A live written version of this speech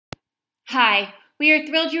Hi, we are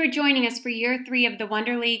thrilled you are joining us for year 3 of the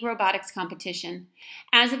Wonder League Robotics competition.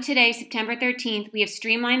 As of today, September 13th, we have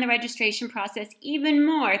streamlined the registration process even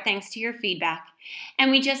more thanks to your feedback,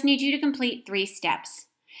 and we just need you to complete 3 steps.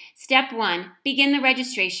 Step 1, begin the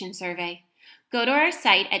registration survey. Go to our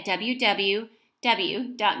site at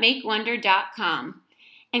www.makewonder.com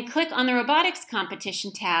and click on the Robotics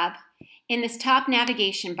Competition tab in this top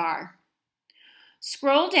navigation bar.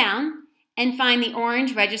 Scroll down and find the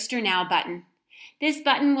orange Register Now button. This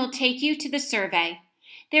button will take you to the survey.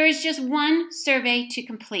 There is just one survey to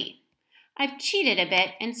complete. I've cheated a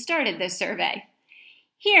bit and started the survey.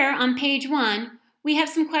 Here on page 1, we have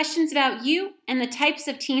some questions about you and the types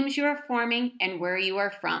of teams you are forming and where you are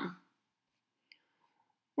from.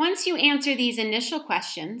 Once you answer these initial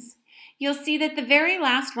questions, you'll see that the very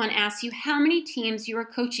last one asks you how many teams you are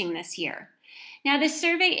coaching this year. Now, this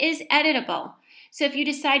survey is editable, so if you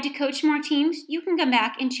decide to coach more teams, you can come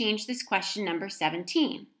back and change this question number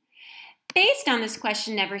 17. Based on this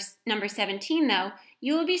question number 17, though,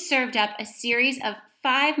 you will be served up a series of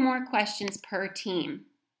 5 more questions per team.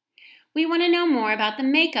 We want to know more about the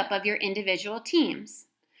makeup of your individual teams.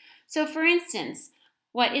 So for instance,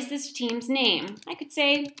 what is this team's name? I could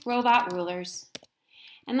say Robot Rulers.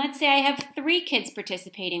 And let's say I have 3 kids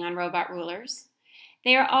participating on Robot Rulers.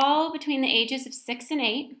 They are all between the ages of 6 and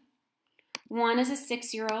 8. One is a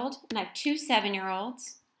 6-year-old, and I have 2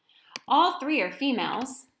 7-year-olds. All 3 are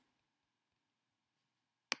females.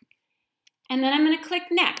 And then I'm going to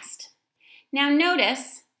click Next. Now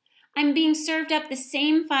notice, I'm being served up the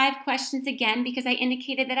same 5 questions again because I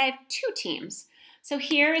indicated that I have 2 teams. So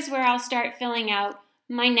here is where I'll start filling out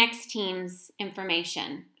my next team's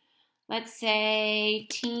information. Let's say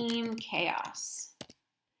Team Chaos.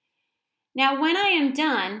 Now when I am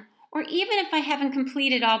done, or even if I haven't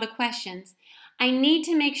completed all the questions, I need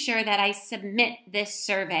to make sure that I submit this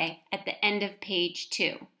survey at the end of page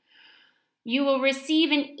 2. You will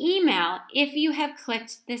receive an email if you have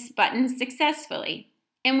clicked this button successfully.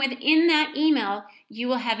 And within that email, you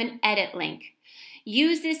will have an edit link.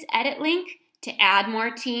 Use this edit link to add more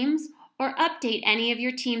teams or update any of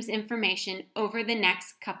your team's information over the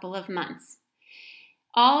next couple of months.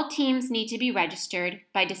 All teams need to be registered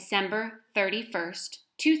by December 31st,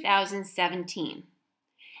 2017.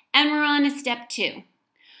 And we're on to step 2.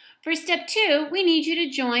 For step 2, we need you to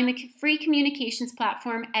join the free communications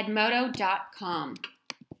platform edmodo.com.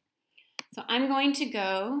 So I'm going to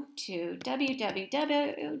go to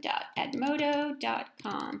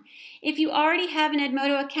www.edmodo.com. If you already have an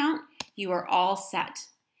Edmodo account, you are all set.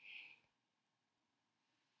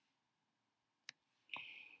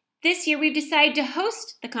 This year, we've decided to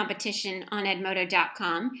host the competition on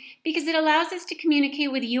edmodo.com because it allows us to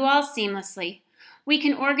communicate with you all seamlessly. We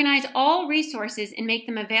can organize all resources and make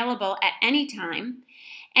them available at any time,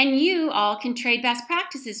 and you all can trade best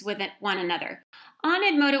practices with one another. On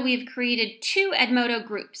Edmodo, we have created 2 Edmodo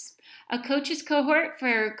groups, a coaches cohort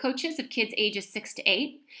for coaches of kids ages 6 to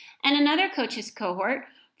 8, and another coaches cohort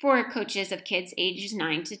for coaches of kids ages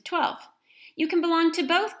 9 to 12. You can belong to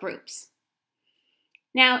both groups.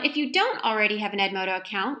 Now, if you don't already have an Edmodo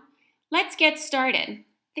account, let's get started.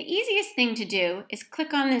 The easiest thing to do is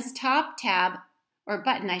click on this top tab, or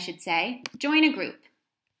button I should say, Join a Group.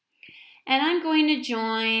 And I'm going to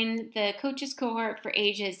join the coaches cohort for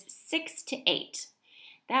ages 6 to 8.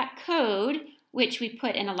 That code, which we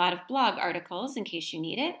put in a lot of blog articles in case you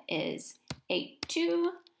need it, is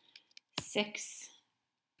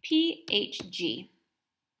 826PHG.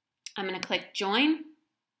 I'm going to click Join.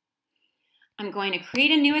 I'm going to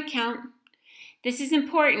create a new account. This is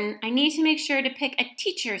important. I need to make sure to pick a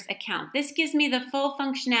teacher's account. This gives me the full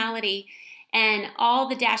functionality and all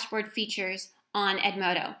the dashboard features on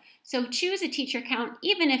Edmodo. So choose a teacher account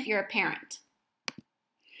even if you're a parent.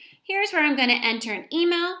 Here's where I'm going to enter an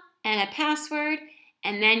email and a password,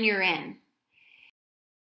 and then you're in.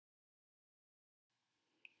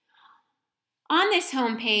 On this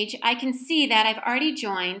home page, I can see that I've already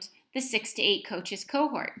joined the 6 to 8 coaches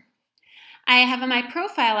cohort. I have my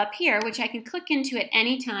profile up here, which I can click into at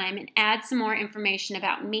any time and add some more information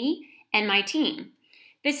about me and my team.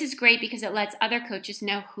 This is great because it lets other coaches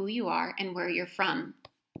know who you are and where you're from.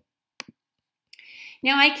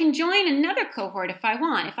 Now I can join another cohort if I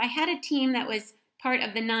want. If I had a team that was part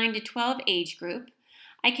of the 9 to 12 age group,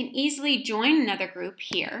 I can easily join another group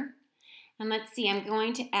here. And let's see, I'm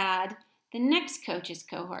going to add the next coaches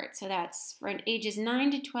cohort. So that's for ages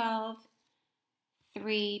 9 to 12,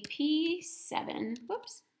 3P7,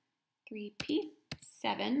 whoops,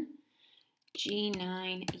 3P7,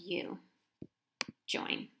 G9U.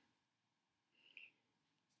 Join.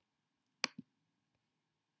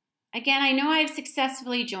 Again, I know I've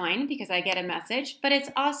successfully joined because I get a message, but it's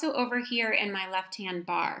also over here in my left-hand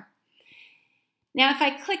bar. Now, if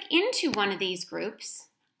I click into one of these groups,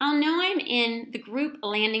 I'll know I'm in the group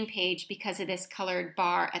landing page because of this colored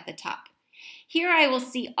bar at the top. Here I will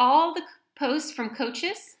see all the posts from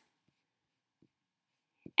coaches,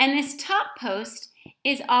 and this top post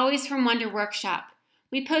is always from Wonder Workshop.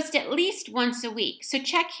 We post at least once a week, so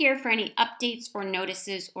check here for any updates or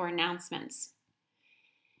notices or announcements.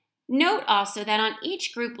 Note also that on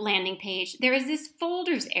each group landing page, there is this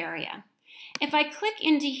folders area. If I click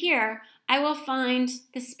into here, I will find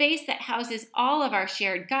the space that houses all of our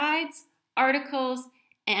shared guides, articles,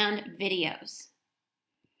 and videos.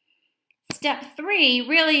 Step 3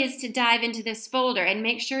 really is to dive into this folder and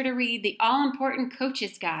make sure to read the all-important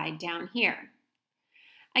coaches guide down here.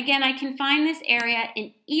 Again, I can find this area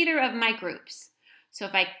in either of my groups. So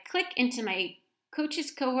if I click into my coaches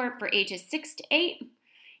cohort for ages 6 to 8,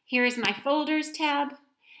 here is my folders tab,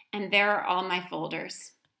 and there are all my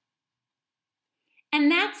folders. And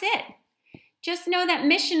that's it. Just know that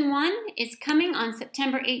Mission 1 is coming on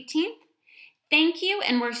September 18th. Thank you,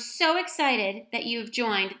 and we're so excited that you've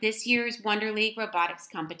joined this year's Wonder League Robotics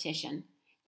competition.